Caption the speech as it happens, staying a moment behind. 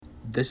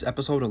This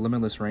episode of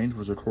Limitless Range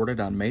was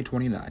recorded on May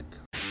 29th.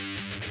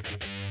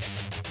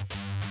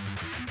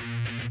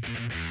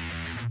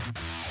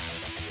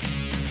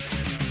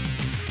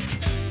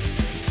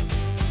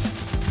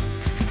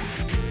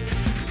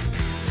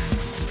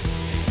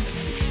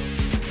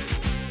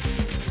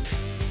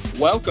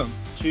 Welcome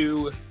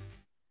to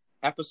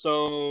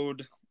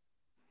episode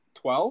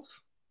 12,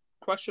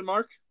 question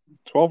mark?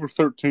 12 or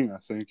 13, I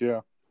think, yeah.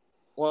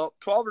 Well,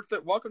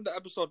 welcome to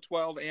episode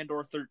 12 and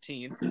or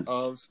 13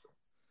 of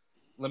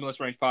Limitless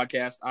Range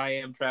Podcast. I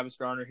am Travis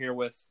Garner here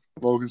with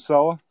Logan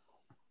Sella.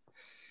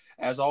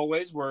 As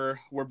always, we're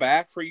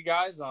back for you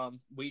guys.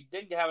 We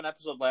didn't have an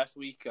episode last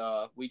week.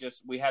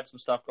 We had some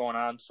stuff going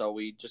on, so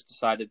we just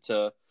decided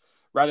to,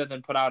 rather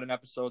than put out an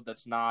episode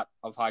that's not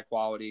of high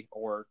quality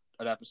or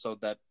an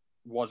episode that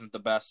wasn't the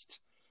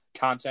best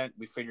content,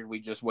 we figured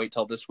we'd just wait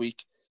till this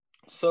week.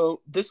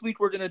 So this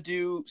week we're going to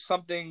do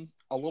something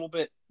a little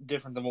bit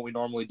different than what we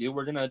normally do.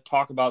 We're going to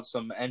talk about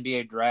some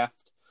NBA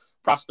draft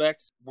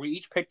prospects. We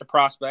each picked a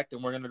prospect,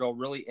 and we're going to go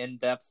really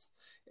in-depth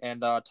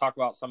and talk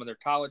about some of their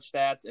college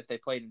stats, if they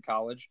played in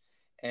college,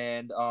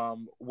 and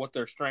what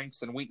their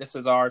strengths and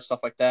weaknesses are, stuff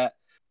like that.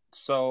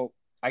 So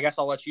I guess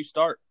I'll let you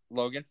start,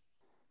 Logan.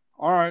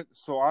 All right,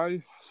 so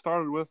I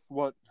started with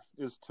what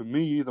is, to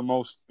me, the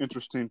most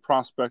interesting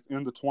prospect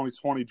in the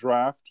 2020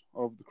 draft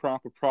of the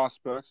crop of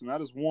prospects, and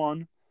that is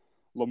one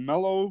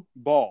LaMelo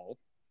Ball,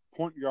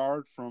 point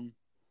guard from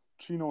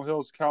Chino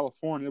Hills,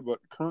 California, but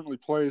currently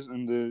plays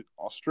in the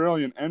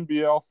Australian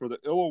NBL for the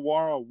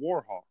Illawarra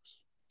Warhawks.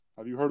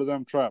 Have you heard of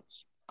them,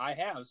 Travis? I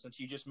have, since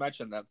you just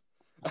mentioned them.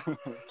 I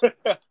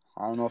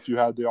don't know if you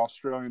had the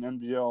Australian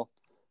NBL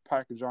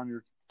package on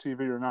your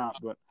TV or not,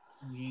 but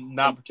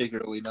not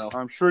particularly, no.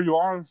 I'm sure you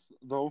are,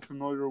 though,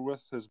 familiar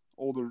with his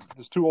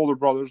two older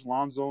brothers,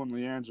 Lonzo and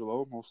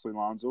LiAngelo, mostly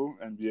Lonzo,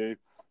 NBA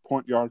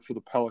point guard for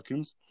the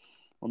Pelicans.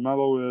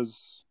 LaMelo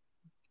is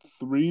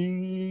 3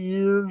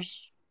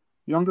 years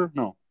younger?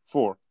 No,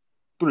 4.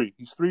 3.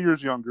 He's 3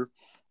 years younger.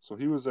 So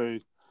he was a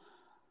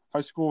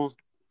high school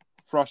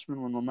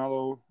freshman when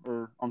Lonzo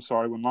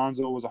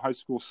was a high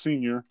school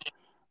senior,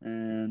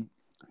 and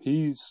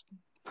he's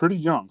pretty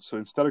young. So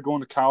instead of going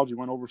to college, he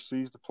went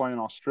overseas to play in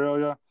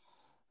Australia,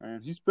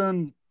 and he's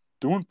been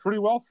doing pretty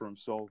well for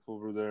himself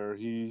over there.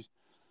 He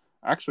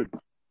actually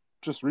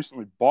just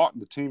recently bought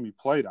the team he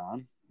played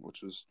on,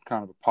 which is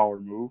kind of a power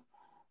move.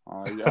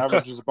 He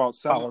averages about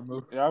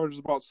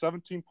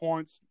 17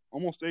 points,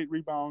 almost 8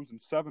 rebounds, and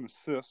 7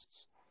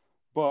 assists,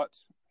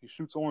 but he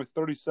shoots only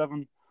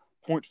 37.5%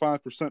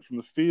 from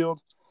the field.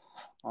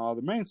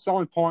 The main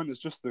selling point is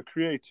just the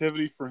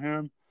creativity for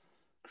him.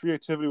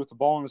 Creativity with the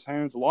ball in his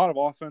hands, a lot of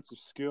offensive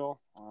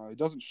skill. He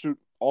doesn't shoot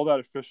all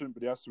that efficient,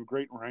 but he has some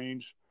great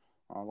range,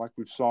 like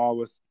we saw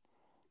with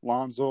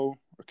Lonzo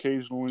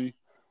occasionally.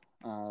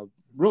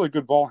 Really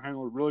good ball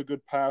handler, really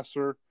good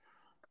passer.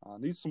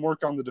 Needs some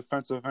work on the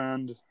defensive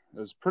end.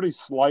 Is pretty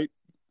slight.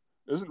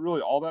 Isn't really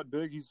all that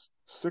big. He's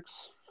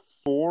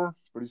 6'4",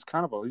 but he's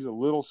a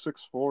little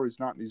 6'4".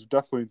 He's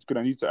definitely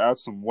going to need to add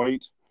some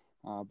weight.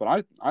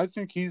 But I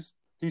think he's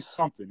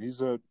something.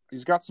 He's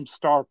got some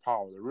star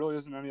power. There really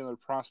isn't any other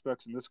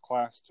prospects in this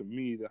class to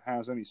me that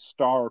has any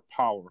star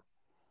power.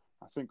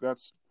 I think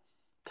that's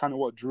kind of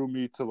what drew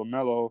me to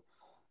LaMelo.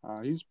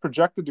 He's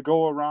projected to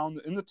go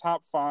around in the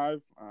top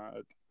 5.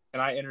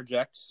 Can I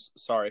interject?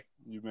 Sorry.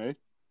 You may.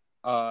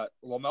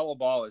 LaMelo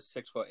Ball is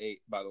 6'8",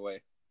 by the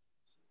way.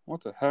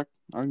 What the heck?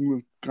 I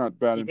got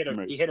bad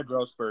information. He hit a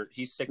growth spurt.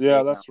 He's 6'8".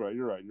 Yeah, that's right.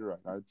 You're right.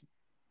 I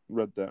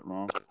read that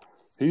wrong. But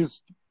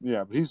he's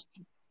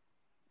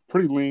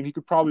pretty lean. He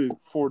could probably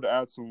afford to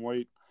add some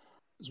weight.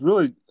 It's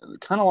really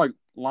kind of like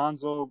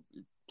Lonzo.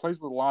 He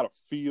plays with a lot of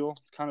feel.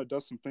 Kind of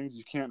does some things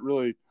you can't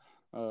really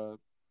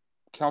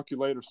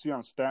calculate or see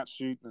on a stat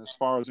sheet as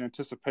far as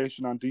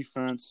anticipation on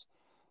defense.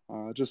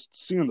 Just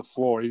seeing the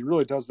floor. He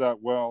really does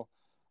that well.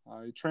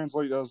 He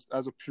translates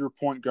as a pure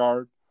point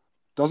guard.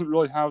 Doesn't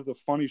really have the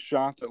funny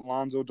shot that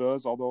Lonzo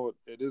does, although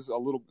it is a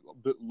little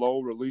bit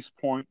low release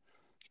point.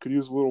 He could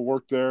use a little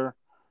work there.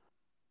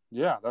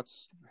 Yeah,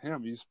 that's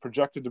him. He's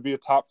projected to be a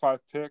top 5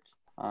 pick.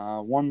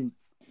 One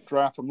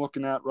draft I'm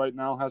looking at right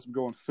now has him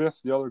going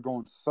 5th, the other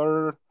going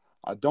 3rd.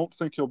 I don't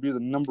think he'll be the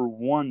number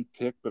 1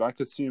 pick, but I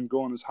could see him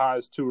going as high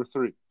as 2 or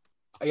 3.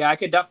 Yeah, I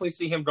could definitely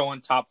see him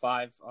going top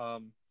 5.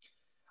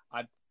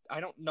 I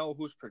don't know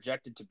who's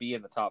projected to be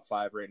in the top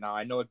 5 right now.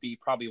 I know it'd be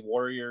probably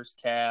Warriors,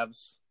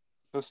 Cavs,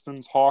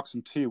 Pistons, Hawks,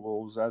 and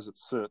T-Wolves as it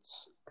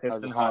sits.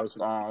 Pistons, highest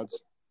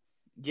odds.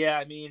 Yeah,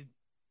 I mean,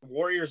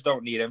 Warriors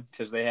don't need him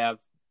because they have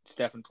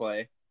Steph and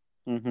Clay.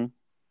 Mm-hmm.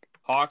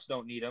 Hawks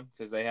don't need him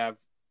because they have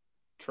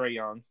Trae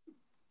Young.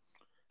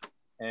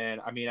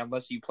 And, I mean,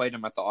 unless you played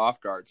him at the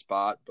off-guard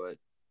spot, but,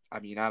 I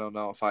mean, I don't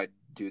know if I'd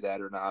do that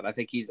or not. I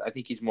think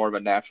he's more of a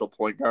natural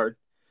point guard.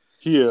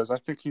 He is. I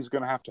think he's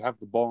going to have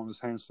the ball in his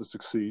hands to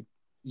succeed.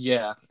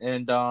 Yeah,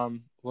 and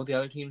what the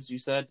other teams you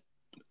said?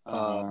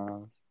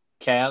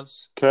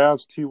 Cavs,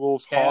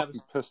 T-Wolves, Hawks,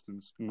 and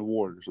Pistons, and the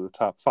Warriors are the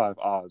top 5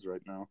 odds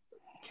right now.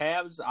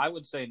 Cavs, I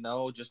would say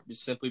no, just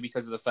simply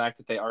because of the fact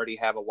that they already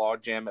have a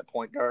logjam at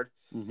point guard.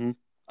 Mm-hmm.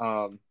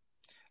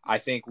 I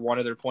think one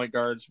of their point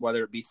guards,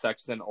 whether it be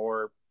Sexton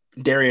or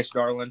Darius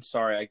Garland,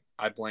 sorry,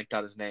 I blanked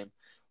out his name.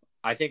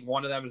 I think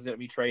one of them is going to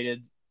be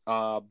traded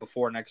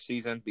before next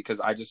season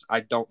because I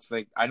don't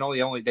think I know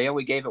they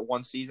only gave it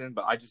one season,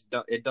 but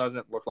it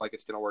doesn't look like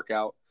it's going to work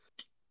out.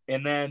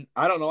 And then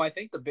I don't know. I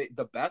think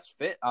the best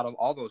fit out of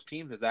all those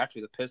teams is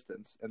actually the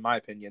Pistons, in my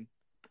opinion.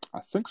 I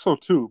think so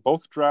too.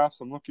 Both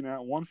drafts I'm looking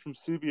at, one from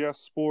CBS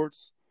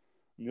Sports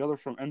and the other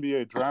from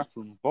NBA Draft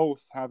Room,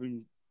 both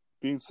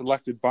being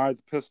selected by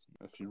the Pistons,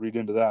 if you read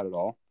into that at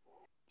all.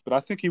 But I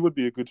think he would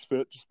be a good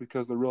fit just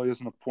because there really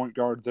isn't a point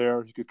guard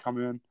there. He could come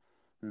in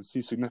and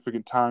see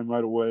significant time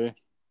right away.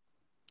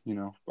 You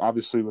know,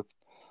 obviously with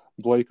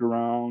Blake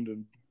around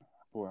and,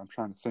 boy, I'm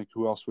trying to think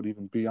who else would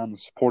even be on the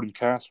supporting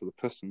cast for the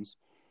Pistons.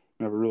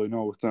 Never really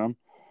know with them.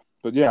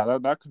 But, yeah,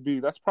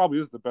 that's probably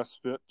is the best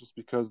fit just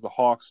because the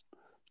Hawks,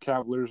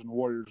 Cavaliers, and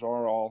Warriors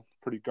are all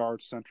pretty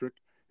guard-centric.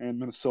 And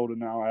Minnesota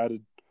now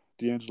added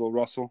D'Angelo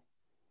Russell.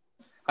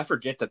 I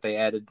forget that they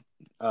added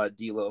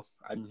D'Lo.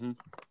 I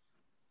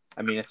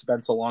mean, it's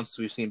been so long since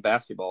we've seen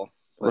basketball.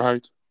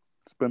 Right.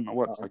 It's been,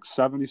 like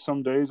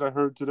 70-some days I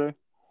heard today?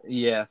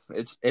 Yeah,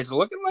 it's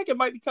looking like it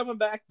might be coming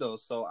back, though,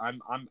 so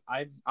I'm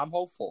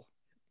hopeful.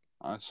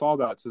 I saw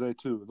that today,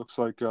 too. It looks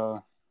like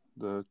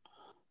the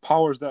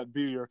powers that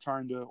be are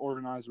trying to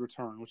organize a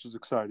return, which is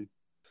exciting.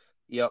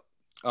 Yep.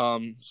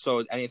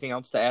 So anything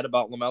else to add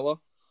about LaMelo?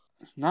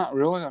 Not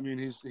really. I mean,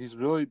 he's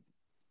really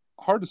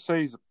hard to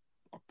say he's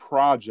a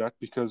project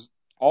because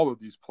all of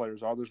these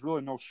players are. There's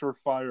really no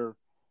surefire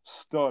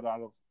stud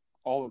out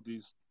of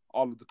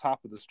the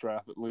top of this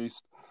draft, at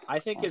least. I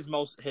think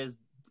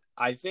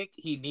I think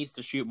he needs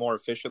to shoot more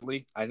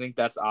efficiently. I think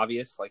that's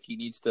obvious. Like he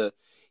needs to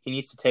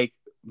take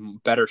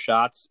better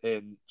shots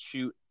and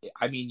shoot.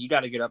 I mean, you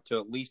got to get up to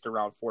at least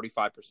around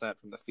 45%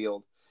 from the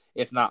field,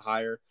 if not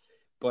higher.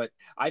 But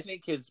I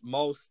think his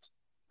most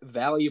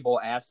valuable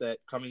asset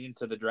coming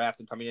into the draft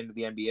and coming into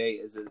the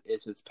NBA is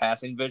his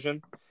passing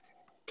vision.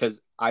 Because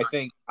I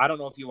don't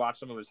know if you watch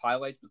some of his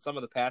highlights, but some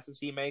of the passes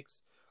he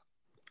makes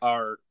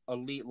are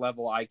elite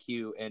level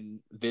IQ and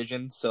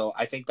vision. So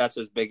I think that's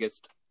his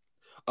biggest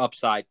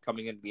upside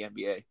coming into the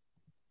NBA.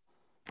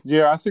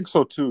 Yeah, I think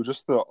so too.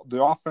 Just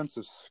the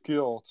offensive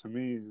skill to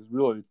me is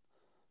really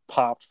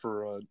popped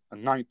for a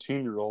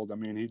 19-year-old. I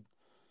mean,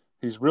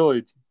 he's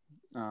really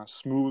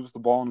smooth with the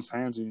ball in his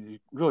hands. He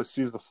really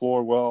sees the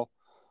floor well.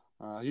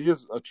 He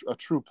is a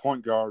true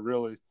point guard,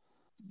 really.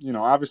 You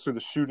know, obviously the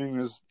shooting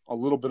is a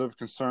little bit of a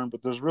concern,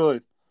 but there's really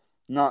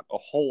not a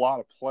whole lot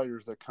of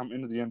players that come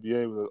into the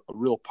NBA with a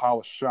real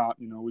polished shot.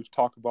 You know, we've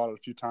talked about it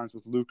a few times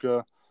with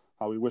Luka,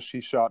 how we wish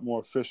he shot more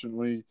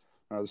efficiently.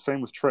 The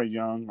same with Trae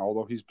Young,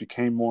 although he's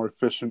became more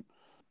efficient.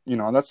 You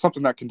know, and that's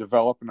something that can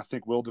develop, and I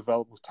think will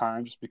develop with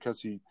time just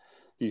because he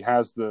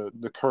has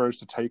the courage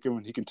to take him,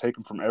 and he can take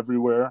him from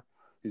everywhere.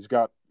 He's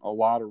got a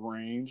lot of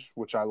range,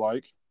 which I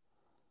like.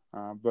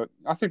 But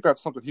I think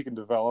that's something he can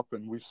develop,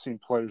 and we've seen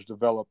players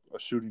develop a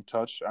shooting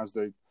touch as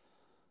they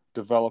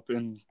develop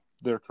in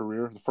their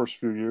career the first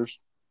few years.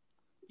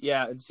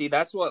 Yeah, and see,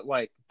 that's what,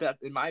 like, that,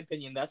 in my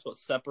opinion, that's what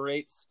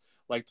separates,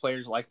 like,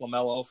 players like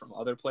LaMelo from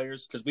other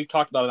players, because we've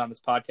talked about it on this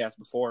podcast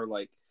before.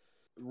 Like,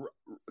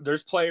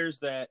 there's players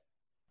that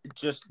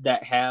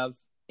have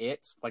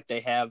it, like,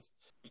 they have,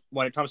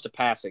 when it comes to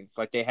passing,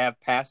 like, they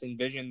have passing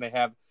vision, they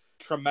have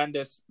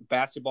tremendous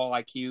basketball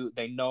IQ,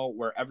 they know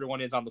where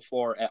everyone is on the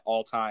floor at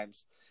all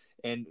times.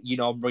 And, you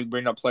know, we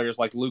bring up players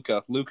like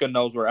Luka. Luka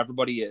knows where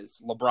everybody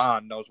is.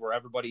 LeBron knows where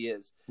everybody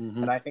is.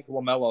 Mm-hmm. And I think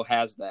LaMelo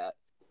has that.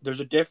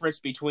 There's a difference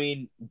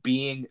between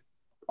being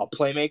a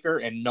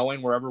playmaker and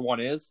knowing where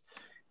everyone is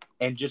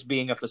and just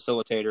being a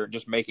facilitator and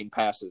just making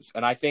passes.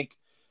 And I think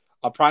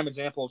a prime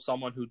example of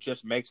someone who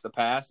just makes the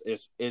pass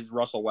is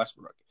Russell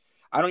Westbrook.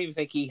 I don't even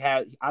think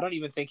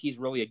he's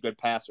really a good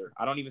passer.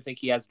 I don't even think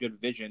he has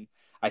good vision.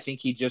 I think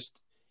he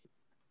just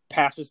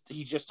passes.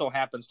 He just so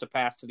happens to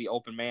pass to the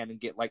open man and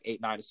get like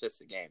 8-9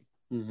 assists a game.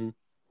 Mm-hmm.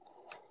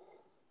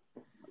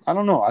 I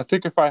don't know. I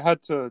think if I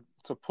had to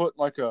put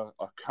like a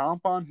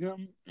comp on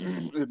him,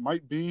 it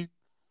might be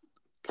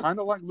kind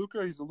of like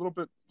Luka. He's a little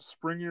bit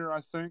springier,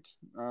 I think,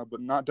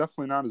 but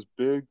definitely not as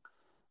big.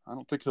 I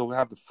don't think he'll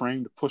have the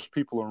frame to push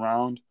people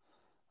around.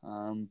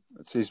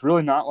 He's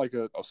really not like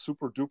a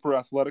super duper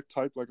athletic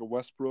type like a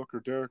Westbrook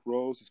or Derrick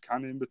Rose. He's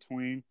kind of in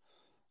between.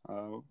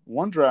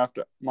 One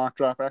mock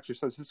draft actually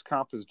says his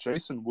comp is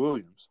Jason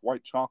Williams,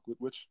 white chocolate,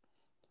 which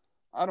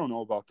I don't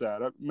know about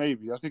that.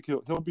 Maybe I think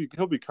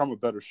he'll become a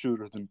better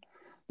shooter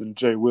than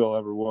Jay Will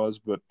ever was,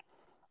 but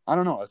I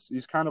don't know.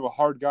 He's kind of a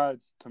hard guy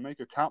to make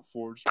a comp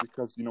for just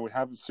because, you know, we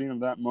haven't seen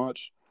him that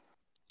much.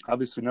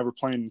 Obviously, never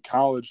playing in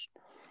college.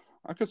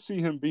 I could see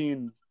him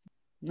being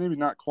maybe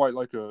not quite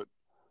like a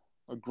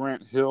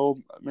Grant Hill,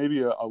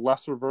 maybe a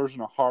lesser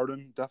version of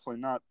Harden.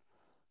 Definitely not.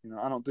 You know,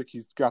 I don't think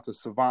he's got the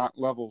savant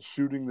level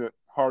shooting that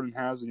Harden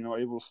has, you know,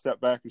 able to step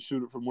back and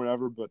shoot it from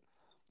wherever. But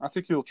I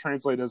think he'll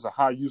translate as a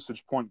high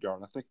usage point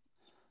guard. I think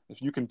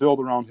if you can build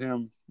around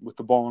him with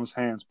the ball in his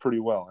hands pretty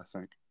well, I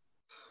think.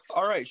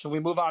 All right. Shall we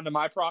move on to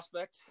my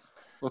prospect?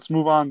 Let's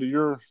move on to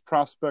your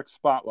prospect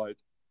spotlight.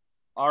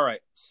 All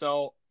right.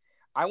 So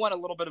I went a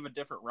little bit of a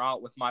different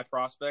route with my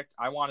prospect.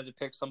 I wanted to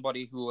pick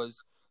somebody who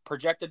was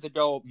projected to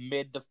go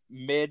mid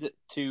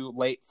to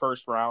late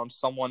first round,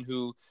 someone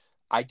who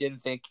I didn't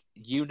think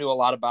you knew a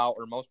lot about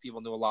or most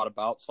people knew a lot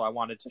about. So I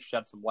wanted to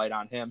shed some light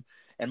on him.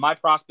 And my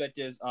prospect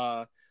is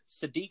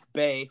Sadiq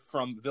Bey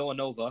from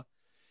Villanova.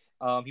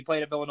 He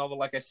played at Villanova,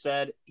 like I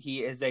said. He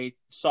is a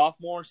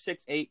sophomore,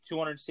 6'8",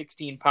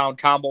 216-pound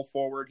combo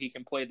forward. He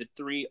can play the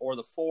 3 or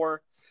the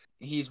 4.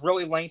 He's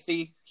really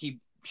lengthy. He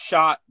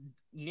shot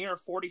near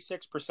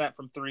 46%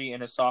 from 3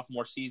 in his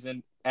sophomore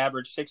season,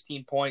 averaged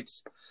 16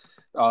 points,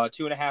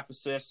 2.5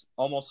 assists,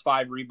 almost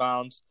 5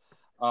 rebounds,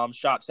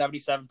 shot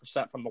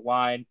 77% from the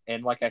line,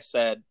 and like I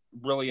said,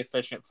 really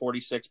efficient,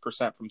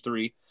 46% from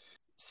 3.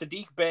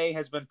 Sadiq Bey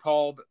has been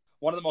called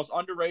one of the most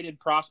underrated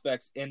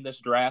prospects in this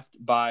draft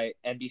by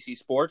NBC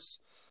Sports.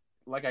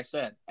 Like I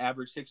said,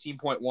 averaged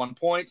 16.1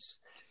 points,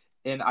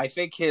 and I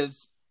think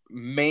his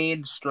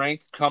main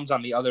strength comes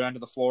on the other end of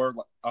the floor.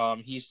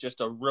 He's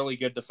just a really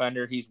good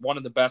defender. He's one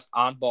of the best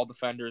on-ball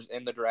defenders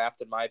in the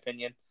draft, in my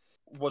opinion.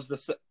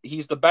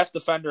 He's the best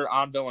defender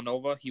on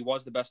Villanova. He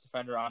was the best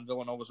defender on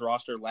Villanova's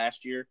roster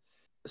last year.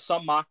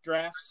 Some mock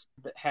drafts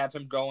have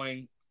him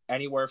going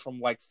anywhere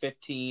from like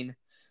 15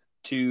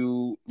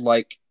 to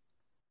like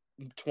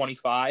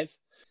 25.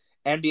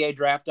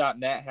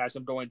 NBADraft.net has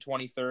him going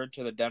 23rd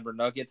to the Denver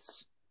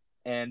Nuggets,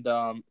 and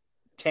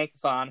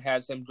Tankathon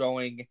has him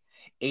going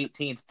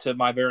 18th to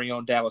my very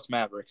own Dallas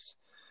Mavericks.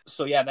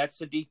 So yeah, that's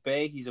Sadiq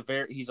Bey. He's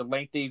a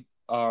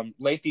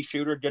lengthy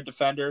shooter, good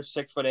defender,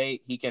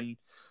 6'8". He can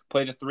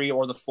play the 3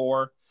 or the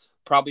 4.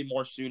 Probably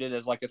more suited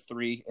as like a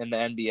 3 in the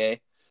NBA.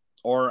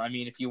 Or I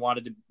mean, if you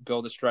wanted to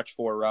go the stretch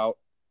 4 route,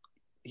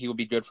 he would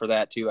be good for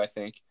that too, I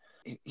think.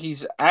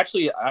 He's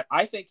actually,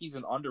 I think he's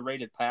an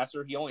underrated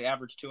passer. He only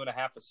averaged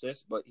 2.5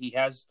 assists, but he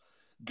has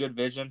good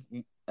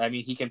vision. I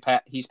mean,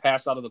 he's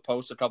passed out of the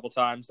post a couple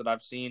times that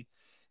I've seen,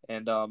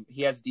 and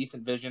he has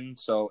decent vision.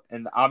 So,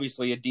 and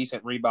obviously a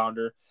decent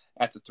rebounder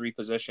at the 3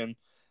 position.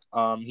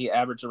 He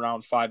averaged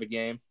around 5 a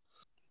game.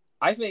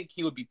 I think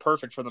he would be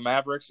perfect for the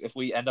Mavericks if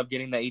we end up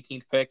getting the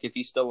 18th pick, if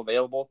he's still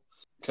available,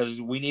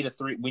 because we need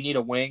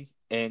a wing,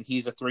 and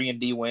he's a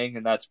 3-and-D wing,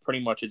 and that's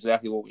pretty much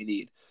exactly what we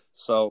need.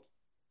 So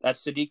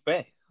that's Sadiq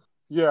Bey.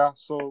 Yeah,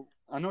 so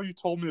I know you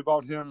told me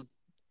about him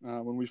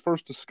when we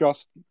first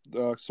discussed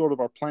sort of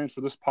our plans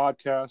for this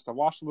podcast. I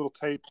watched a little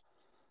tape.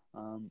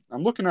 I'm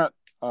looking at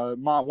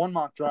one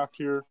mock draft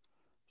here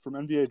from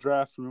NBA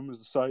Draft Room is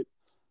the site.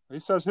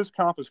 He says his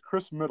comp is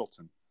Chris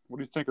Middleton. What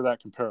do you think of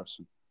that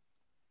comparison?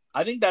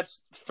 I think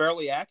that's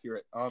fairly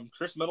accurate.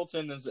 Chris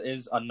Middleton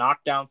is a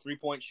knockdown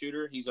 3-point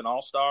shooter. He's an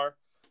all-star.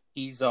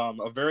 He's a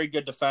very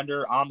good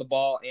defender on the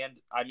ball, and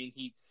I mean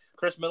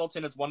Chris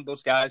Middleton is one of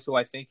those guys who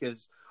I think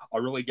is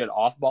a really good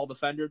off-ball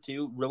defender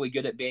too, really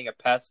good at being a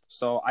pest.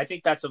 So I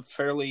think that's a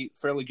fairly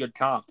good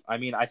comp. I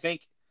mean,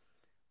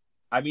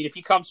 if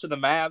he comes to the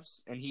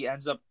Mavs and he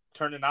ends up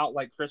turning out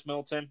like Chris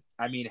Middleton,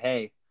 I mean,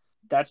 hey,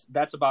 that's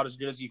about as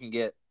good as you can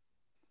get.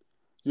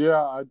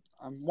 Yeah,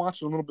 I'm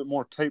watching a little bit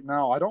more tape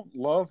now. I don't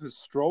love his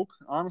stroke,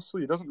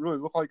 honestly. He doesn't really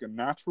look like a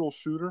natural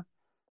shooter,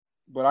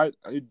 but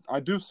I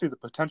do see the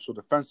potential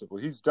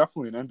defensively. He's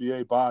definitely an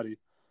NBA body.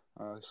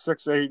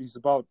 6'8", he's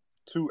about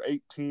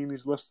 218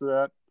 he's listed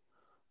at.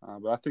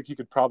 But I think he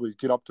could probably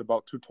get up to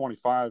about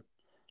 225,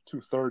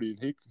 230,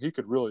 and he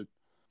could really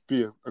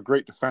be a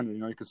great defender. You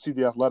know, you can see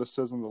the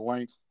athleticism, the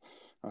length.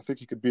 I think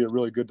he could be a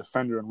really good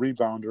defender and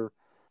rebounder.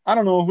 I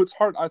don't know. It's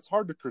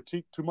hard to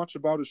critique too much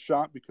about his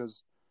shot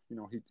because, you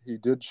know, he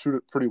did shoot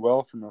it pretty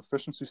well from an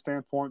efficiency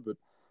standpoint, but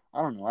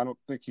I don't know. I don't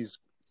think he's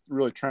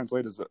really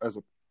translated as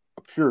a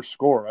pure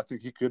scorer. I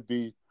think he could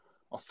be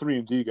a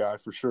 3-and-D guy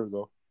for sure,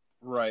 though.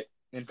 Right.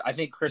 And I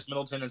think Chris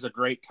Middleton is a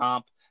great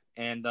comp.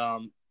 And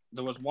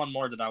there was one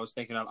more that I was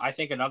thinking of. I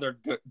think another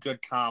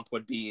good comp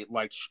would be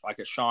like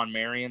a Sean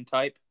Marion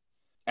type.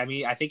 I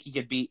mean, I think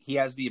he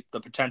has the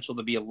potential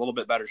to be a little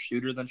bit better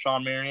shooter than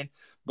Sean Marion,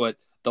 but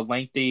the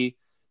lengthy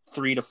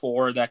 3 to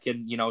 4 that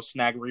can, you know,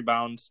 snag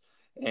rebounds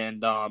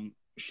and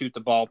shoot the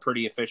ball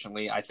pretty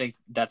efficiently. I think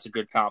that's a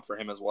good comp for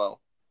him as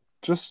well.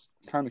 Just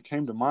kind of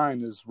came to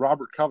mind is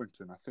Robert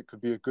Covington. I think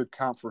could be a good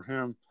comp for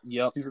him.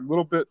 Yep. He's a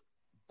little bit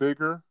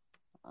bigger.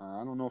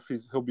 I don't know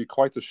if he'll be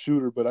quite the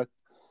shooter, but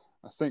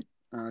I think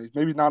he's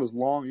maybe not as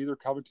long either.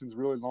 Covington's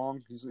really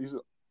long. He's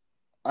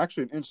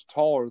actually an inch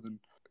taller than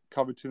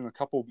Covington and a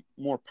couple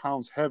more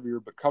pounds heavier,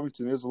 but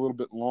Covington is a little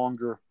bit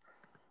longer.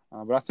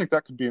 But I think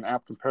that could be an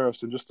apt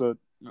comparison. Just an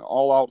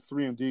all-out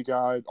 3-and-D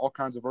guy, all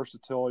kinds of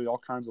versatility,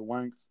 all kinds of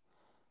length.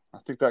 I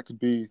think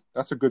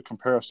that's a good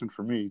comparison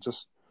for me,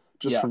 just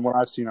from what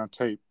I've seen on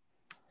tape.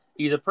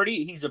 He's a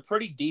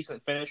pretty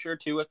decent finisher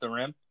too at the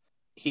rim.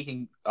 He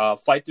can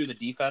fight through the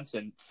defense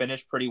and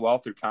finish pretty well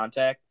through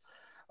contact.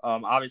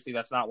 Obviously,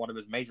 that's not one of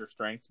his major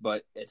strengths,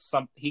 but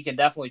he can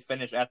definitely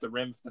finish at the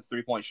rim if the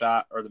 3-point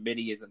shot or the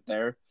midi isn't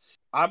there.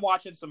 I'm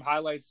watching some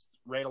highlights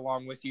right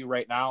along with you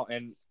right now,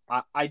 and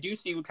I do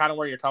see kind of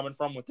where you're coming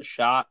from with the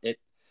shot.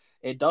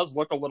 It does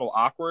look a little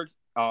awkward.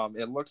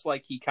 It looks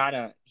like he kind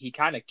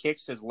of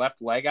kicks his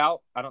left leg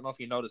out. I don't know if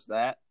you noticed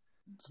that.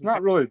 it's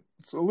not really.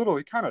 It's a little.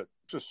 He kind of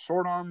just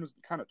short arms,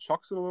 kind of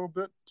chucks it a little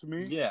bit to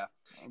me. Yeah,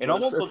 it But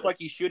almost looks like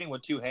he's shooting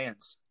with two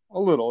hands. a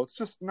little. It's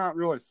just not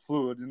really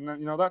fluid, and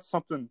that's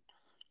something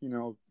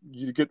you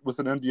get with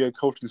an NBA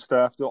coaching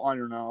staff. They'll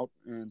iron out,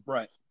 and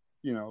Right.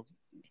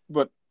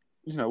 But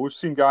we've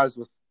seen guys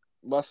with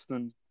less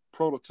than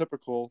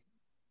prototypical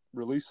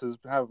releases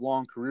have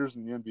long careers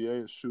in the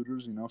NBA as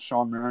shooters.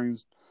 Sean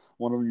Marion's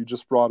one of them you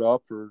just brought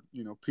up, or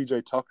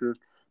PJ Tucker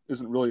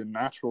isn't really a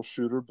natural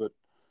shooter, but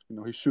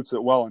he shoots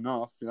it well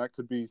enough. That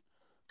could be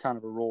kind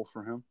of a role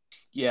for him.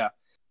 Yeah,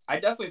 I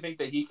definitely think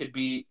that he could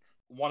be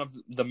one of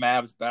the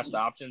Mavs' best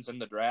options in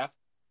the draft.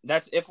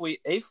 That's if we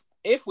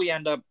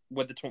end up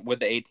with the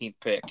 18th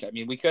pick. I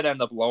mean, we could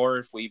end up lower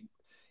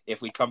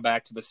if we come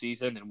back to the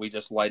season and we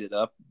just light it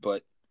up.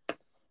 But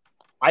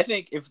I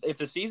think if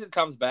the season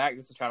comes back,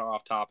 this is kind of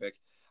off topic.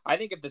 I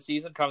think if the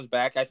season comes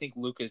back, I think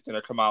Luka is going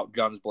to come out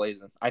guns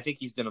blazing. I think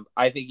he's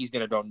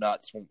gonna go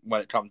nuts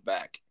when it comes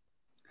back.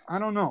 I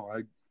don't know.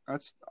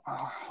 That's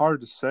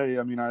hard to say.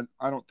 I mean,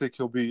 I don't think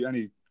he'll be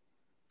any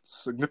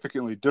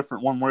significantly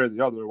different one way or the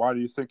other. Why do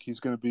you think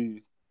he's going to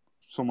be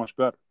so much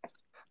better?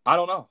 I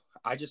don't know.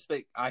 I just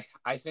think I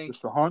think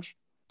just a hunch.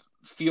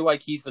 Feel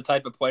like he's the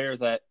type of player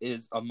that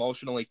is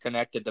emotionally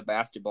connected to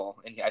basketball,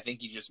 and I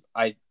think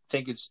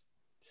it's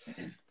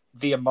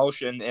the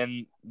emotion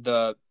and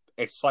the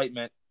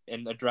excitement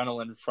and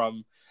adrenaline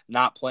from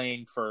not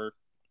playing for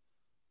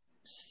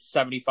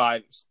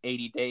 75,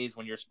 80 days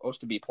when you're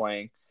supposed to be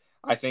playing.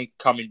 I think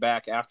coming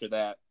back after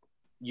that,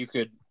 you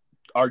could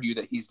argue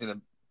that he's going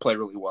to play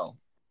really well.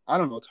 I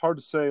don't know. It's hard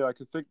to say. I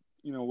think,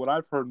 what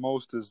I've heard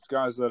most is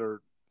guys that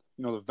are,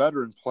 the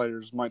veteran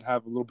players might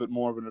have a little bit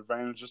more of an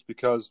advantage just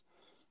because,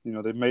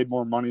 they've made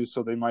more money,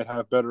 so they might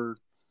have better,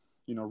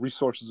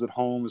 resources at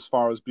home as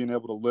far as being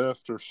able to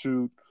lift or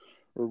shoot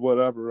or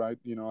whatever.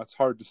 It's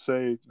hard to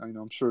say.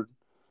 I'm sure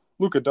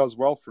Luka does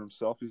well for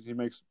himself. He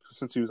makes,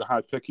 since he was a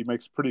high pick, he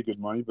makes pretty good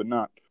money, but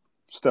not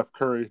Steph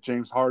Curry,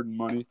 James Harden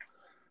money.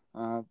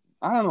 I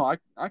don't know.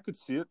 I could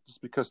see it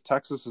just because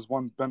Texas has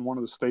been one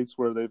of the states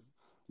where they've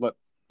let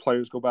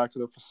players go back to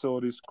their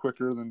facilities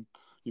quicker than,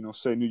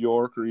 say New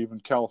York or even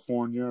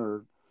California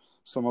or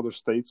some other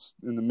states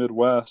in the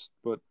Midwest.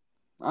 But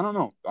I don't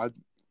know.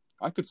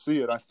 I could see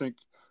it. I think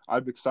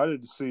I'd be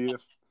excited to see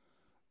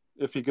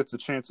if he gets a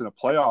chance in a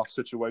playoff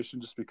situation,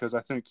 just because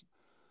I think,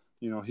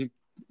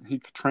 he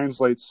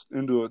translates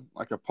into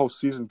a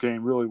postseason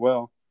game really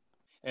well.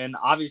 And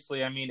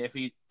obviously, I mean,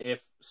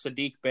 if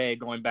Saddiq Bey,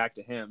 going back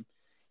to him,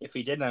 if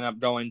he did end up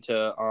going to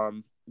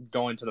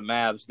the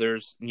Mavs,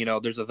 there's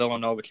a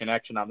Villanova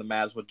connection on the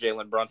Mavs with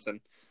Jalen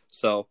Brunson.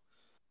 So,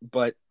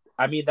 but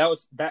I mean,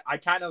 that I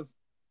kind of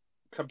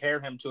compare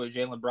him to a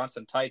Jalen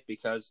Brunson type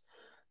because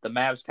the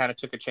Mavs kind of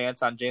took a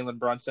chance on Jalen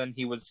Brunson.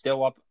 He was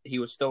still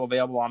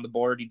available on the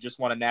board. He just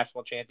won a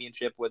national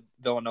championship with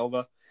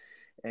Villanova,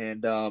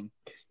 and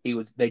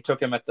they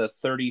took him at the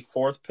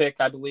 34th pick,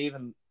 I believe,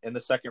 in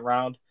the second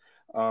round.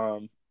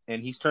 And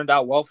he's turned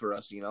out well for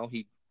us.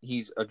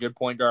 He's a good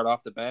point guard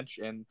off the bench,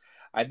 and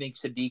I think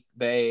Saddiq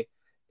Bey,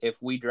 if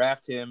we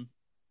draft him,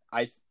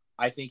 I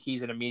think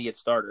he's an immediate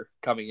starter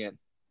coming in.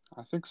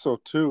 I think so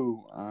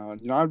too.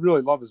 I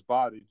really love his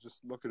body. Just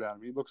looking at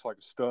him, he looks like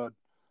a stud.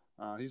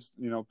 He's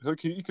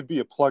he could be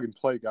a plug and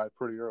play guy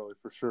pretty early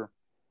for sure.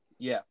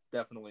 Yeah,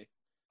 definitely.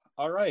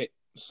 All right,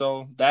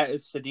 so that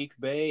is Saddiq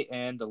Bey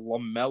and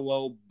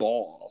LaMelo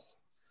Ball.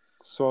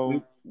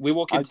 So we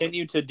will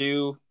continue to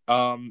do.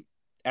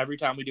 Every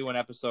time we do an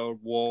episode,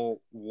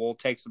 we'll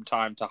take some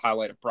time to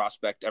highlight a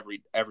prospect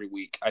every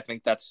week. I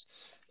think that's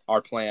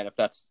our plan. If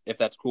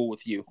that's cool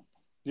with you.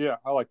 Yeah,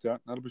 I like that.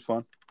 That'll be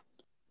fun.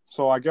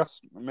 So I guess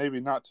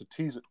maybe not to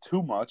tease it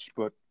too much,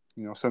 but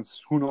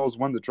since who knows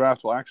when the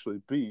draft will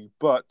actually be.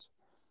 But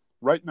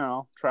right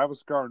now,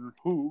 Travis Gardner,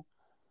 who,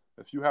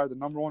 if you had the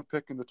number one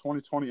pick in the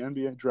 2020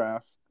 NBA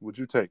draft, would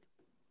you take?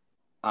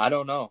 I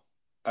don't know.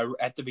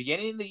 At the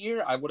beginning of the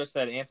year, I would have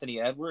said Anthony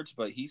Edwards,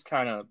 but he's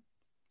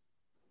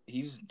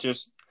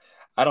just,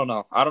 I don't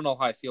know. I don't know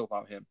how I feel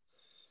about him.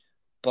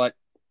 But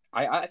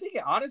I think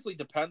it honestly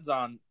depends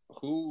on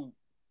who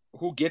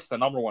gets the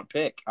number one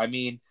pick. I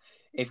mean,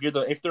 if you're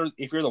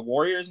the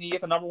Warriors and you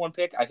get the number one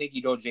pick, I think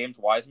you go James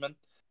Wiseman.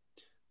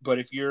 But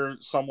if you're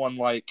someone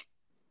like,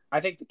 I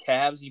think the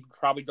Cavs, you could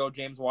probably go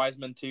James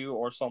Wiseman too,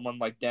 or someone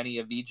like Denny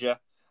Avdija.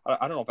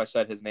 I don't know if I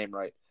said his name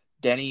right.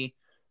 Denny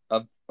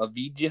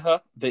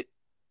Avdija.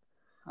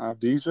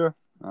 Avdija?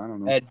 I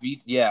don't know.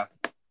 Yeah.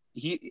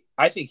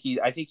 I think he's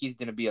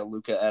going to be a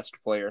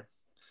Luka-esque player.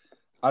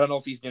 I don't know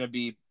if he's going to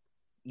be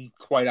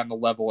quite on the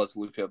level as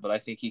Luka, but I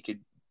think he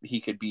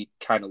could be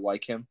kind of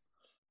like him.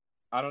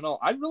 I don't know.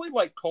 I really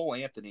like Cole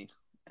Anthony.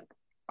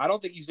 I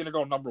don't think he's going to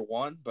go number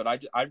one, but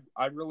I'm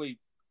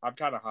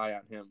kind of high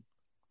on him.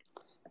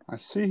 I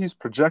see he's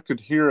projected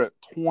here at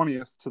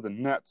 20th to the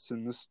Nets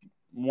in this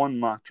one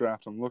mock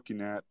draft I'm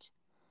looking at.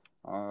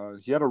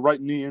 He had a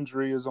right knee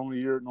injury his only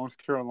year at North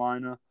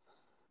Carolina.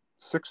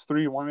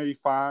 6'3",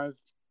 185.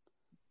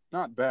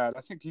 Not bad.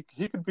 I think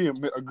he could be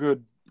a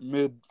good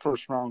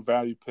mid-first round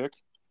value pick.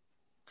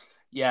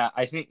 Yeah,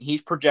 I think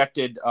he's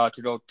projected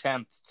to go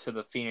 10th to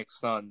the Phoenix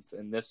Suns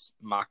in this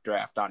mock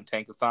draft on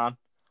Tankathon.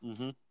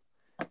 Mm-hmm.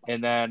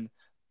 And then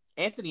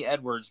Anthony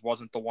Edwards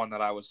wasn't the one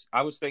that I was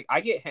thinking. I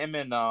get him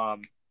and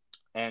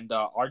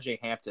RJ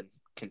Hampton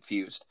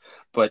confused.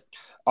 But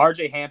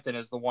RJ Hampton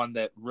is the one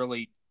that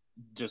really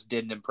just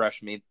didn't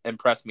impress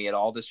me at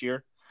all this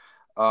year.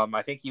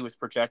 I think he was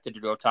projected to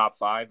go top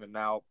 5, and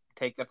now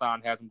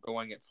Tankathon has him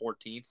going at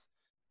 14th.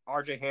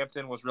 RJ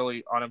Hampton was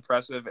really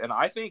unimpressive, and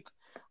I think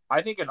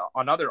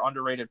another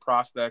underrated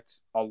prospect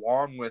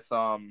along with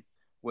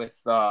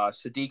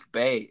Sadiq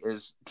Bey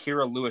is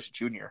Kira Lewis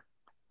Jr.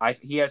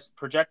 He has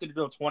projected to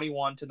go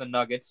 21 to the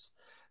Nuggets.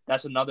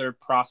 That's another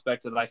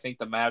prospect that I think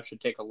the Mavs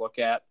should take a look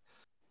at.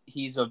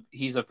 He's a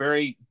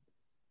very,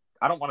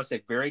 I don't want to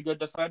say very good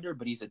defender,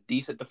 but he's a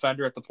decent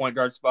defender at the point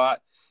guard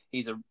spot.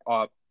 He's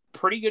a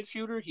pretty good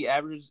shooter.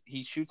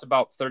 He shoots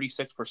about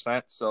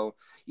 36%, so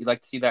you'd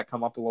like to see that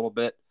come up a little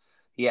bit.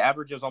 He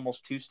averages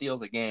almost 2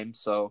 steals a game,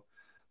 so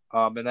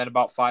and then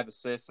about 5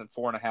 assists and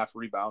 4.5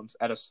 rebounds.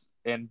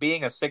 And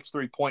being a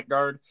 6'3" point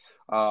guard,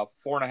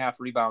 4.5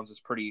 rebounds is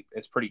pretty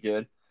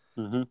good.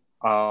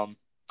 Mm-hmm.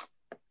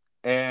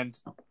 And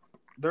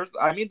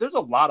there's a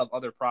lot of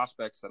other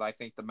prospects that I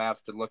think the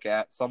Mavs could look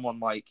at. Someone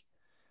like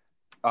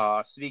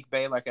Sadiq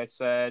Bey, like I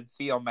said,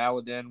 Theo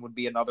Maledon would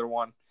be another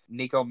one.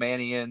 Nico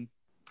Mannion,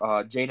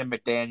 Jaden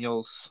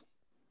McDaniels,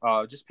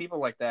 just people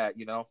like that.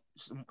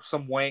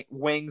 Some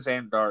wings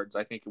and guards.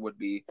 I think it would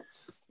be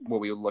what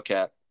we would look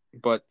at.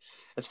 But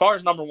as far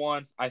as number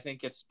 1, I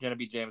think it's going to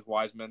be James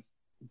Wiseman.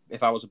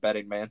 If I was a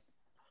betting man,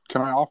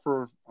 can I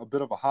offer a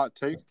bit of a hot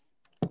take?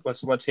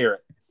 Let's hear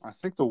it. I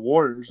think the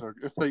Warriors are,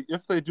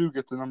 if they do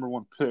get the number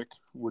 1 pick,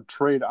 would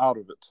trade out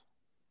of it.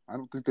 I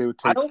don't think they would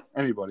take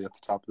anybody at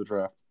the top of the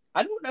draft.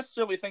 I don't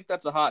necessarily think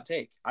that's a hot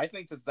take. I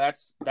think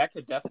that's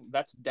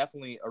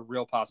definitely a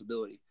real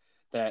possibility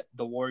that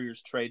the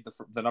Warriors trade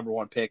the number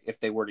 1 pick if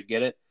they were to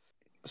get it.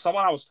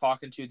 Someone I was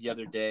talking to the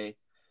other day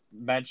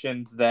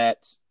mentioned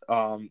that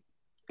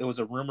it was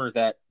a rumor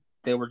that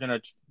they were going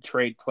to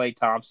trade Klay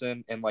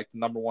Thompson and like the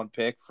number 1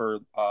 pick for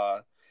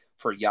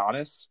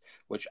Giannis,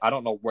 which I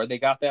don't know where they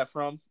got that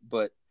from,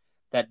 but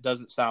that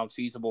doesn't sound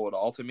feasible at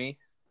all to me.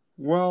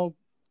 Well,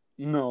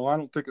 no, I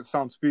don't think it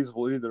sounds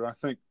feasible either. I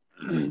think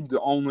the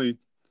only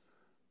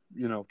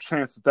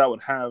chance that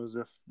would have is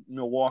if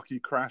Milwaukee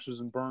crashes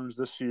and burns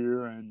this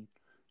year, and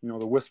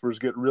the whispers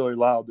get really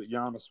loud that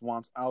Giannis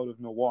wants out of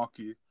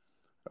Milwaukee,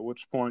 at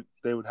which point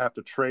they would have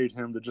to trade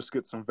him to just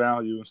get some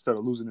value instead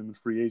of losing him in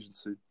free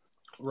agency.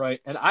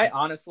 Right, and I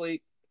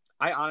honestly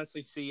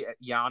see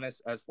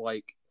Giannis as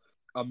like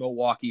a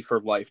Milwaukee for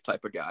life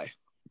type of guy.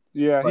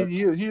 Yeah,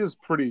 he is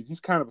pretty. He's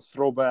kind of a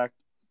throwback.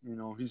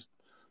 He's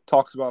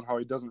talks about how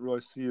he doesn't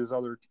really see his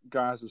other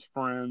guys as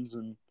friends,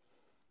 and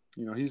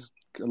he's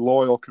a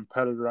loyal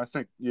competitor. I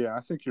think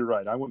you're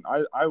right.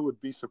 I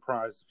would be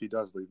surprised if he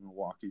does leave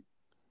Milwaukee.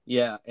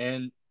 Yeah,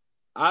 and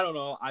I don't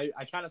know.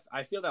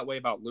 I feel that way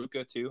about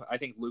Luka too. I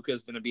think Luka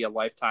is going to be a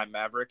lifetime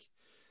Maverick.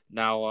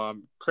 Now,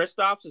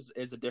 Kristaps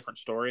is a different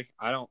story.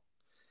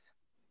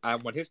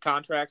 When his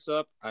contract's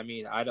up, I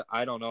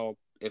don't know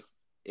if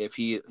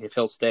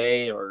he'll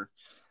stay or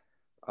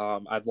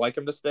I'd like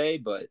him to stay,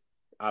 but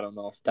I don't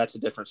know. That's a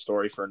different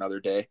story for another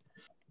day.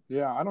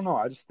 Yeah, I don't know.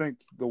 I just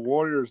think the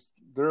Warriors,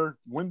 their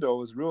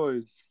window is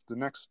really the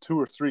next 2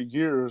 or 3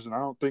 years, and I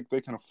don't think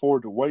they can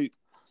afford to wait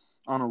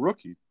on a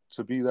rookie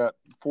to be that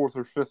 4th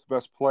or 5th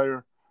best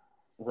player.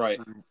 Right.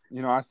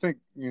 I think,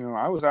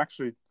 I was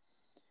actually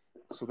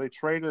 – so they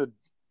traded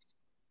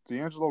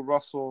D'Angelo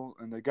Russell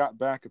and they got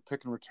back a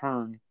pick and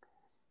return,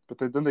 but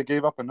then they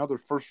gave up another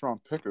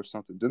first-round pick or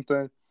something, didn't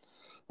they?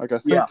 Like, I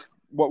think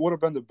what would have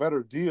been the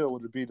better deal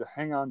would be to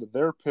hang on to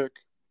their pick.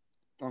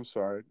 I'm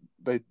sorry.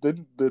 They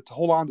to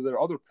hold on to their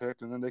other pick,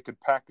 and then they could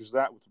package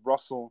that with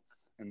Russell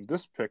and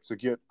this pick to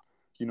get,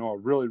 a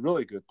really,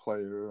 really good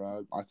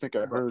player. I think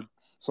I heard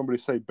somebody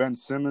say Ben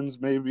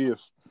Simmons maybe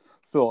if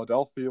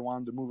Philadelphia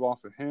wanted to move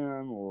off of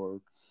him,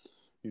 or,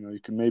 you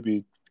can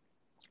maybe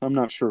 – I'm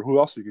not sure who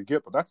else you could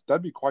get, but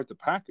that'd be quite the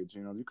package.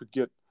 You could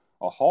get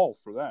a haul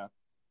for that.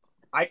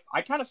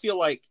 I kind of feel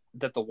like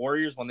that the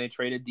Warriors, when they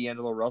traded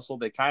D'Angelo Russell,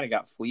 they kind of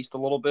got fleeced a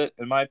little bit,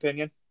 in my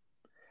opinion.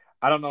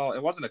 I don't know.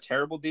 It wasn't a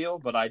terrible deal,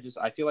 but I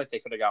feel like they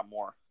could have got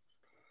more.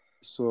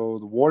 So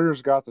the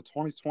Warriors got the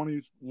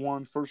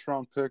 2021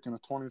 first-round pick and a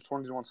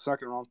 2021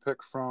 second-round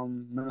pick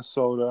from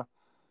Minnesota,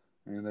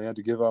 and they had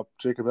to give up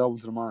Jacob Elton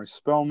and Amari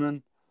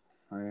Spellman,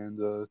 and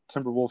the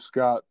Timberwolves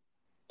got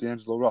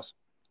D'Angelo Russell.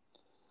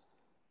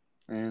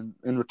 And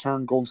in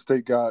return, Golden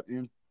State got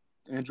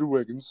Andrew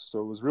Wiggins.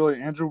 So it was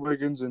really Andrew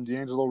Wiggins and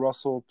D'Angelo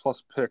Russell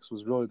plus picks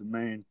was really the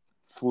main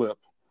flip.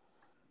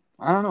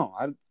 I don't know.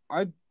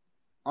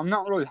 I'm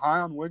not really high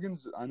on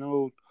Wiggins. I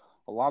know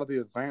a lot of the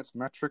advanced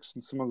metrics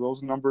and some of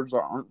those numbers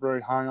aren't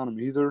very high on him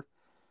either.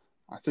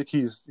 I think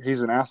he's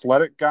an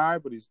athletic guy,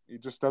 but he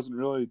just doesn't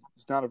really –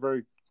 he's not a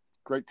very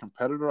great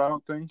competitor, I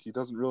don't think. He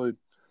doesn't really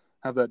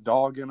have that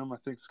dog in him. I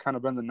think it's kind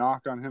of been the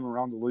knock on him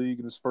around the league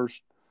in his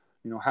first,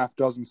 half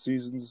dozen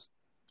seasons.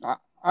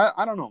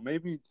 I don't know.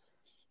 Maybe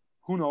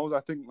who knows? I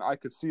think I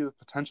could see the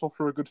potential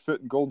for a good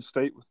fit in Golden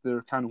State with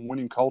their kind of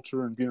winning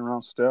culture and being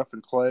around Steph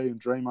and Clay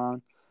and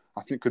Draymond.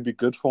 I think could be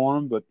good for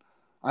him, but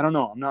I don't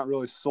know. I'm not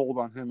really sold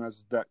on him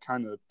as that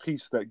kind of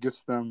piece that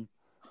gets them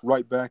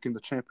right back in the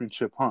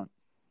championship hunt.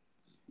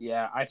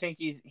 Yeah, I think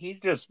he's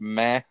just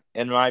meh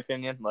in my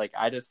opinion. Like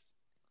I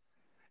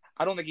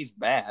don't think he's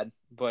bad,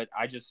 but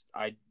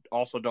I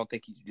also don't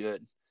think he's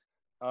good.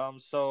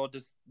 So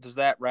does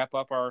that wrap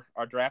up our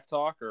draft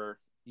talk, or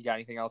you got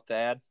anything else to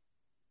add?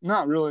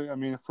 Not really. I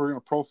mean, if we're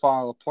going to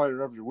profile a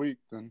player every week,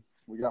 then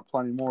we got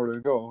plenty more to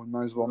go. We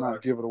might as well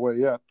not give it away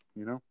yet,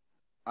 you know?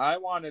 I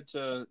wanted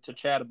to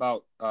chat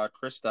about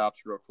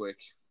Kristaps real quick.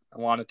 I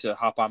wanted to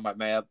hop on my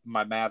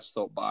Mavs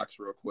soapbox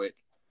real quick.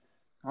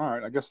 All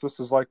right. I guess this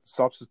is like the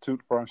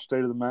substitute for our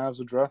State of the Mavs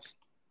address.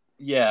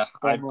 Yeah,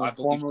 I believe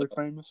formerly so.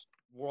 famous.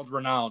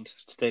 World-renowned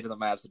State of the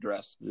Mavs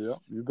address. Yeah,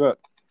 you bet.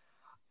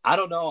 I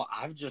don't know.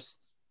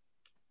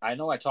 I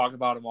know I talk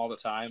about him all the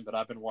time, but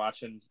I've been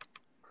watching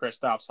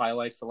Kristaps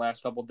highlights the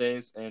last couple of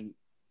days, and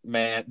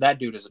man, that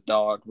dude is a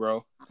dog,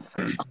 bro.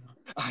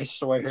 I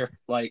swear.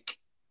 Like,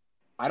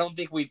 I don't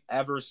think we've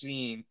ever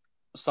seen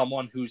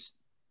someone who's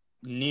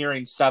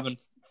nearing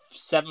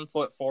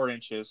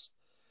 7'4"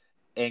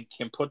 and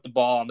can put the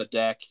ball on the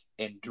deck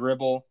and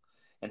dribble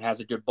and has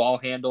a good ball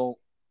handle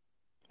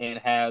and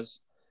has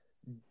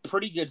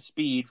pretty good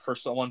speed for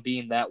someone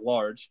being that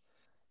large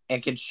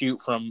and can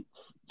shoot from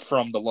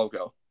the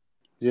logo.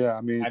 Yeah,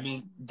 I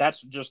mean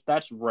that's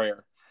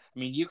rare. I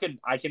mean, you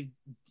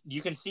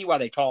can see why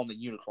they call him the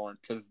unicorn,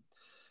 because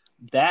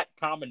that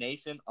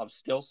combination of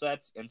skill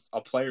sets and a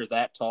player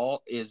that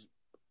tall is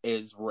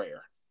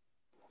rare.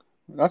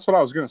 That's what I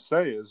was going to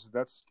say. Is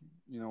that's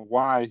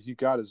why he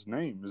got his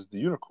name is the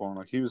unicorn.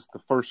 Like he was the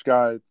first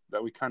guy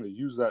that we kind of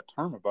use that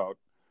term about.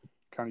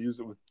 Kind of use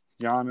it with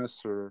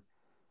Giannis, or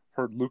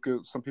heard Luka.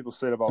 Some people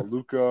say it about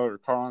Luka or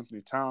Karl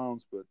Anthony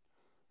Towns, but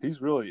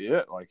he's really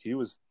it. Like he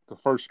was the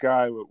first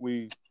guy that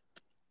we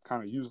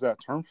kind of use that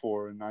term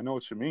for, and I know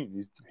what you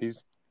mean.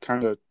 He's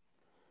kind of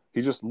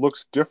he just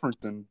looks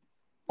different than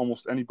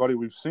almost anybody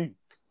we've seen.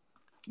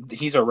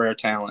 He's a rare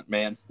talent,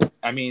 man.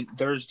 I mean,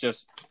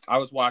 I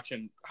was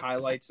watching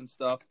highlights and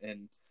stuff,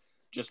 and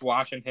just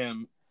watching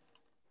him.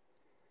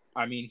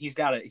 I mean, he's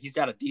got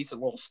a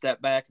decent little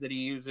step back that he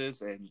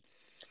uses, and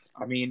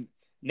I mean,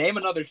 name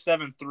another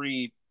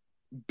 7'3"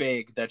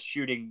 big that's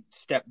shooting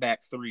step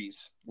back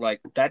threes. Like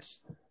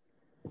that's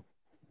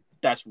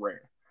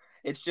rare.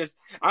 It's just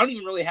I don't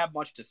even really have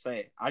much to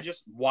say. I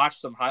just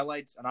watched some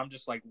highlights, and I'm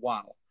just like,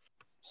 wow.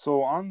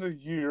 So on the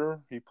year,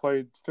 he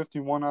played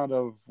 51 out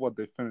of what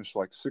they finished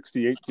like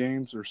 68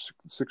 games or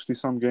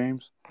 60-some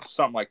games.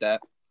 Something like that.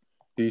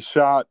 He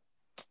shot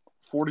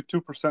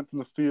 42% from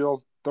the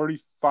field,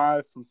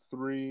 35 from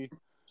three,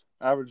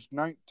 averaged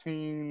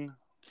 19,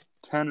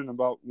 10, and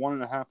about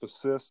 1.5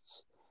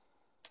 assists.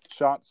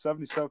 Shot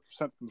 77%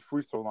 from the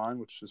free throw line,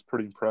 which is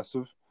pretty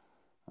impressive.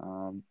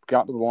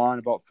 Got to the line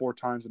about 4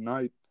 times a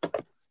night.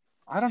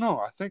 I don't know.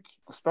 I think,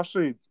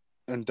 especially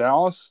in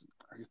Dallas,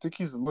 I think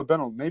he's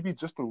been maybe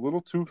just a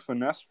little too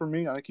finesse for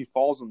me. I think he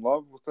falls in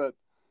love with that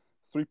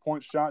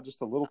 3-point shot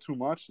just a little too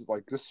much.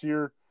 Like this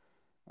year,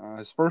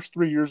 his first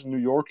 3 years in New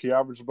York, he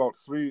averaged about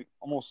 3,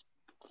 almost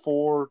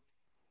 4,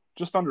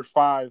 just under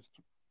 5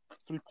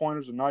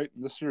 3-pointers a night.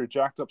 And this year, he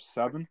jacked up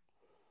 7.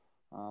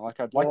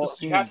 I'd like to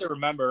see. You have to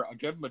remember, a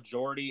good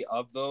majority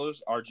of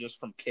those are just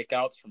from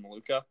kickouts from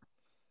Luka.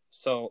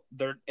 So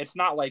it's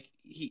not like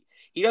he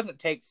doesn't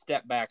take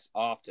step backs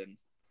often,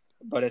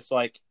 but it's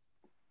like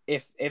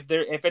if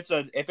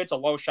it's a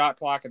low shot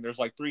clock and there's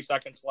like 3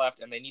 seconds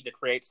left and they need to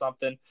create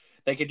something,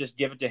 they could just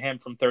give it to him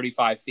from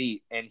 35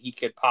 feet and he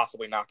could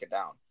possibly knock it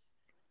down.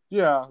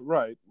 Yeah,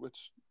 right.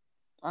 Which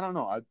I don't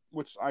know.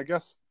 Which I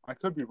guess I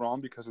could be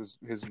wrong because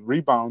his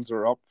rebounds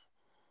are up,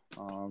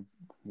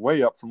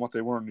 way up from what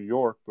they were in New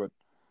York. But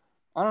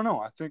I don't know.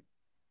 I think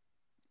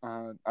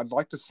I'd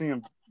like to see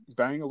him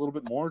bang a little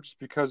bit more, just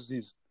because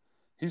he's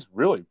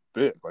really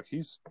big. Like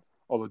he's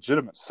a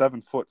legitimate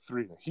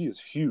 7'3". He is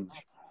huge,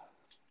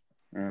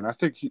 and I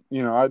think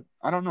I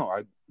don't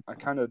know. I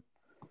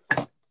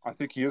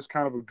think he is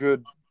kind of a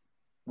good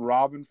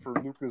Robin for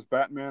Luka's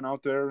Batman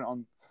out there,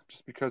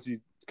 just because he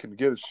can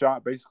get his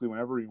shot basically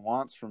whenever he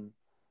wants from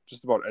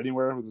just about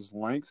anywhere with his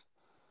length.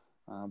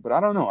 But I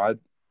don't know. I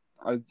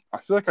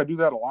feel like I do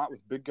that a lot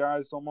with big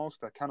guys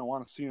almost. I kind of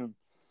want to see him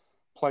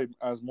play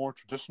as more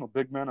traditional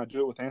big men. I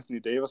do it with Anthony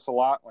Davis a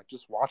lot. Like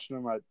just watching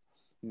him, I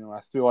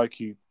feel like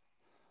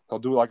he'll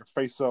do like a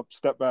face-up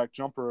step back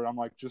jumper. And I'm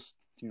like, just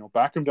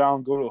back him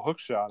down, go to a hook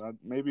shot.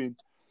 Maybe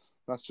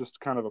that's just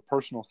kind of a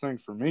personal thing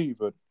for me,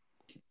 but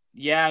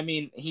yeah, I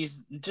mean,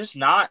 he's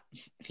not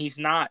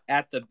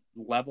at the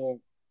level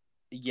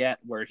yet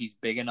where he's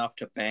big enough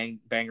to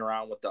bang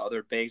around with the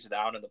other bigs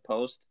down in the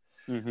post.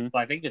 Mm-hmm. So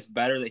I think it's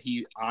better that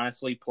he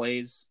honestly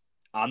plays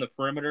on the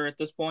perimeter at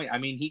this point. I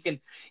mean, he can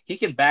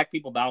back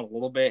people down a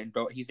little bit and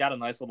go. He's got a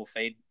nice little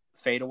fade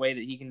away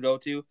that he can go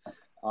to,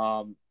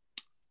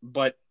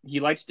 but he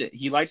likes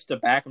to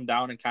back him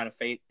down and kind of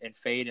fade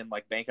and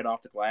like bank it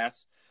off the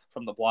glass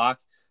from the block.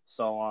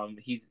 So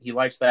he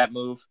likes that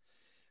move.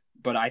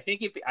 But I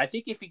think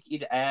if he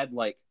could add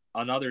like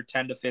another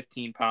 10 to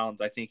 15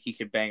 pounds, I think he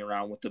could bang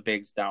around with the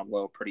bigs down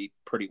low pretty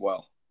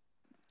well.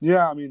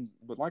 Yeah, I mean,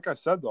 but like I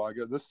said though, I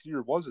guess this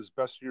year was his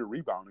best year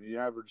rebounding. He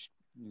averaged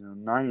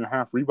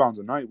 9.5 rebounds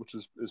a night, which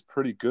is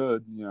pretty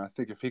good. I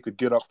think if he could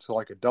get up to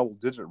like a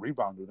double-digit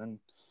rebounder, then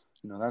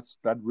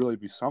that'd really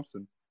be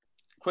something.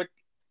 Quick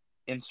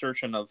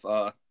insertion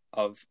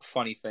of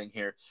funny thing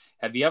here.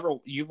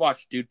 You've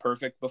watched Dude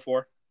Perfect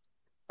before?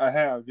 I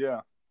have,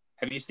 yeah.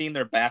 Have you seen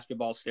their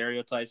basketball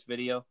stereotypes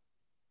video?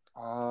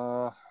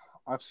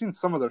 I've seen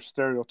some of their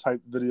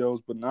stereotype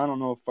videos, but I don't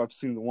know if I've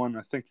seen the one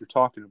I think you're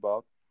talking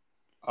about.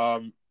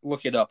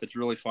 Look it up. It's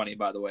really funny,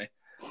 by the way.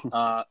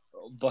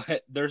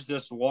 But there's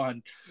this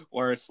one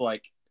where it's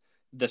like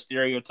the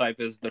stereotype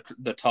is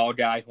the tall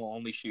guy who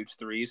only shoots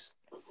threes.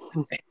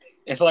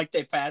 And like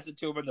they pass it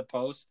to him in the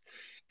post,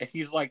 and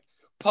he's like,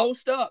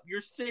 "Post up,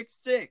 you're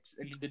 6'6",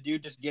 and the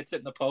dude just gets it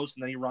in the post,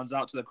 and then he runs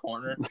out to the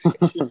corner.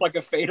 It's just like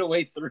a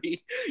fadeaway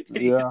three. And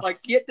he's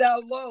like, "Get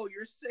down low,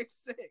 you're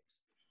 6'6".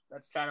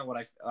 That's kind of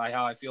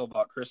how I feel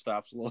about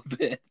Kristaps a little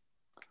bit.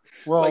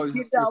 Well, like,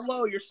 get down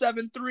low, you're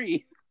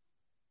 7'3".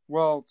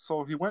 Well,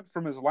 so he went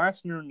from his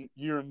last year in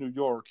New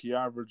York, he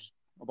averaged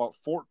about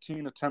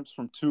 14 attempts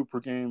from 2 per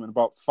game and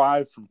about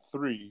 5 from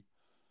 3.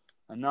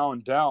 And now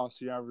in Dallas,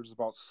 he averages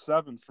about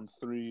 7 from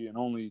 3 and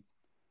only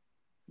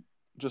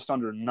just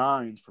under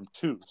 9 from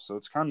 2. So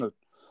it's kind of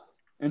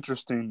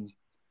interesting,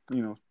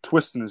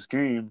 twist in his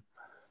game.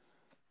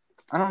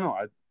 I don't know.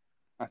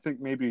 I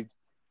think maybe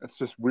it's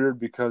just weird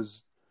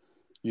because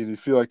you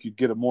feel like you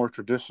get a more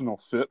traditional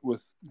fit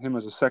with him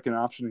as a second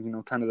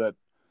option, kind of that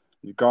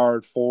you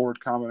guard forward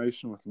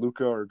combination with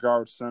Luka or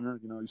guard center.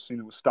 You've seen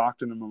it with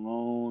Stockton and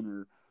Malone,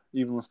 or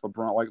even with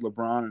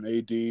LeBron and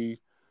AD,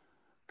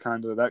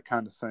 kind of that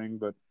kind of thing.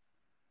 But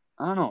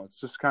I don't know. It's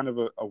just kind of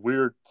a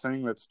weird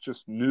thing that's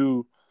just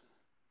new,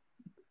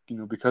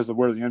 because of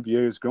where the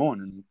NBA is going.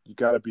 And you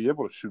got to be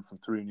able to shoot from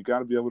 3, and you got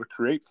to be able to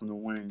create from the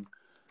wing.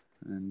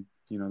 And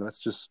that's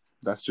just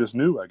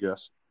new, I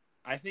guess.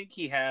 I think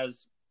he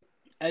has,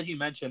 as you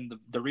mentioned,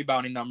 the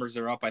rebounding numbers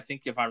are up. I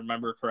think if I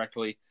remember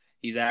correctly,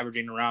 he's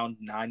averaging around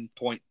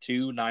 9.2,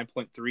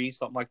 9.3,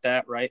 something like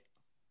that, right?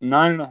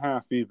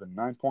 9.5 even,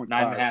 9.5.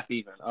 9.5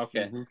 even.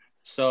 Okay. Mm-hmm.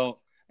 So,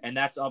 and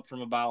that's up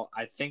from about,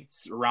 I think,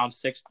 around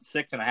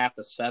 6.5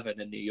 to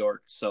 7 in New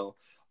York. So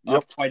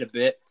up quite a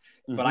bit.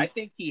 Mm-hmm. But I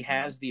think he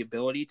has the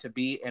ability to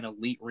be an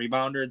elite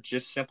rebounder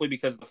just simply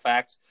because of the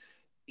fact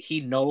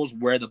he knows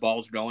where the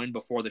ball's going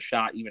before the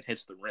shot even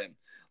hits the rim.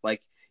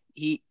 Like,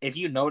 if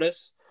you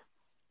notice,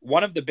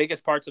 one of the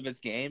biggest parts of his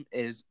game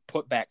is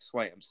putback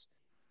slams.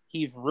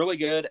 He's really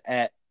good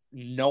at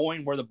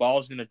knowing where the ball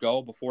is going to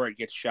go before it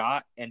gets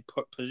shot and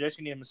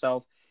positioning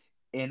himself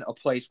in a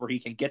place where he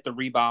can get the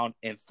rebound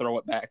and throw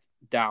it back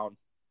down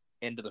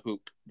into the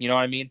hoop. You know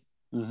what I mean?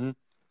 Mm-hmm.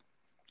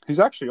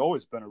 He's actually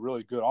always been a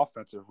really good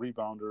offensive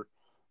rebounder.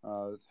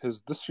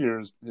 This year,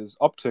 his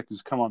uptick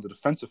has come on the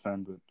defensive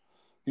end, but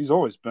he's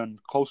always been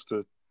close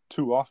to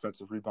 2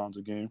 offensive rebounds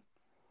a game.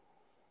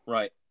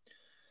 Right.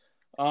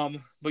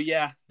 But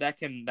yeah, that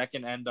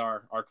can end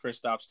our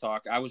Kristaps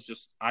talk.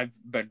 I've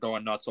been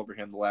going nuts over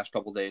him the last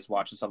couple of days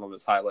watching some of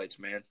his highlights,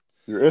 man.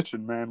 You're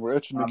itching, man. We're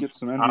itching to get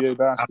some NBA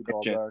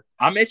basketball back.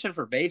 I'm itching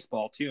for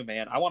baseball too,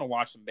 man. I want to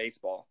watch some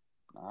baseball.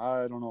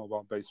 I don't know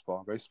about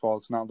baseball. Baseball,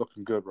 it's not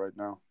looking good right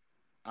now.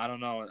 I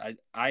don't know.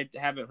 I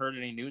haven't heard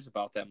any news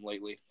about them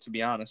lately, to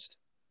be honest.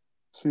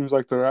 Seems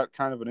like they're at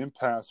kind of an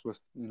impasse with,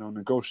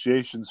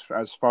 negotiations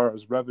as far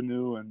as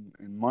revenue and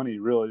money,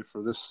 really,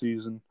 for this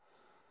season.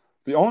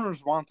 The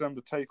owners want them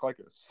to take like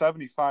a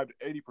 75 to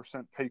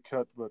 80% pay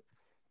cut, but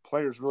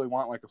players really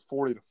want like a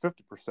 40 to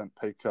 50%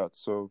 pay cut.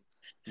 So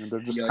they're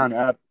just kind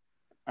of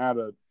at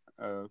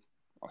a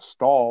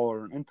stall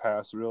or an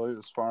impasse, really,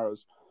 as far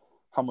as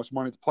how much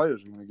money the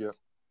players are going to get.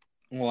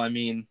 Well, I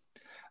mean,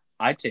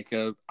 I'd take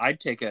a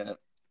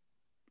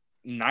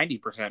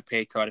 90%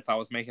 pay cut if I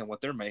was making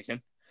what they're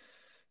making.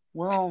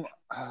 Well,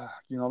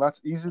 that's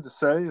easy to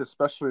say,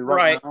 especially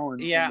right now.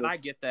 And I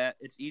get that.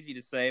 It's easy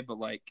to say, but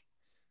like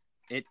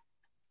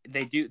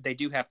they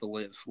do have to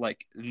live,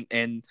 like,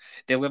 and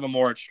they live a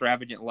more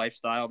extravagant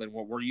lifestyle than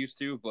what we're used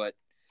to, but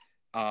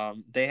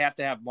they have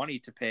to have money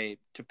to pay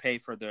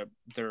for their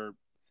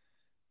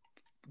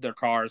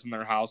cars and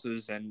their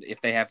houses, and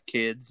if they have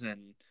kids.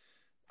 And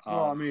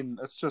well, I mean,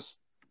 it's just,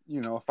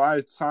 if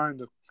I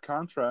signed a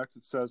contract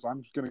that says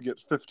I'm going to get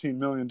 $15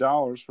 million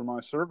for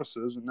my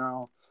services, and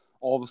now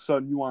all of a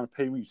sudden you want to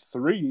pay me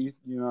 $3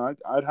 million,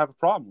 I'd have a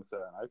problem with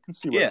that. I can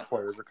see where the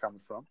players are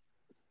coming from.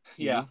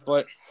 Yeah,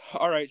 but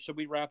all right, should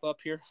we wrap up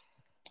here?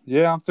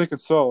 Yeah, I'm thinking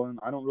so, and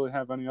I don't really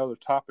have any other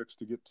topics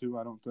to get to,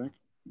 I don't think.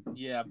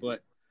 Yeah,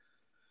 but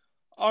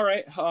all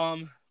right,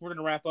 we're going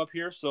to wrap up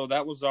here. So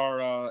that was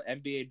our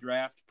NBA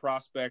draft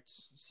prospect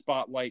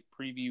spotlight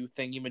preview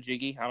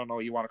thingy-majiggy. I don't know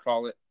what you want to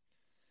call it.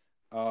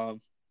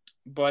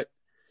 But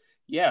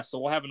yeah, so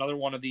we'll have another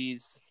one of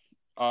these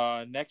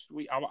next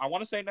week. I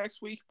want to say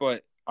next week,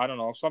 but I don't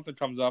know. If something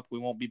comes up, we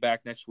won't be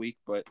back next week.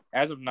 But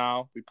as of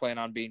now, we plan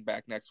on being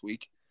back next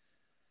week.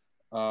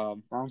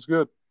 Sounds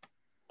good.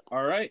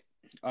 All right.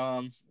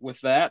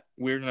 With that,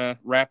 we're gonna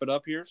wrap it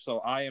up here. So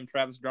I am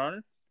Travis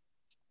Garner,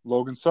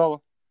 Logan Sella.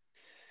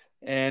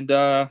 and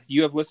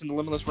you have listened to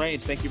Limitless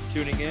Range. Thank you for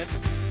tuning in.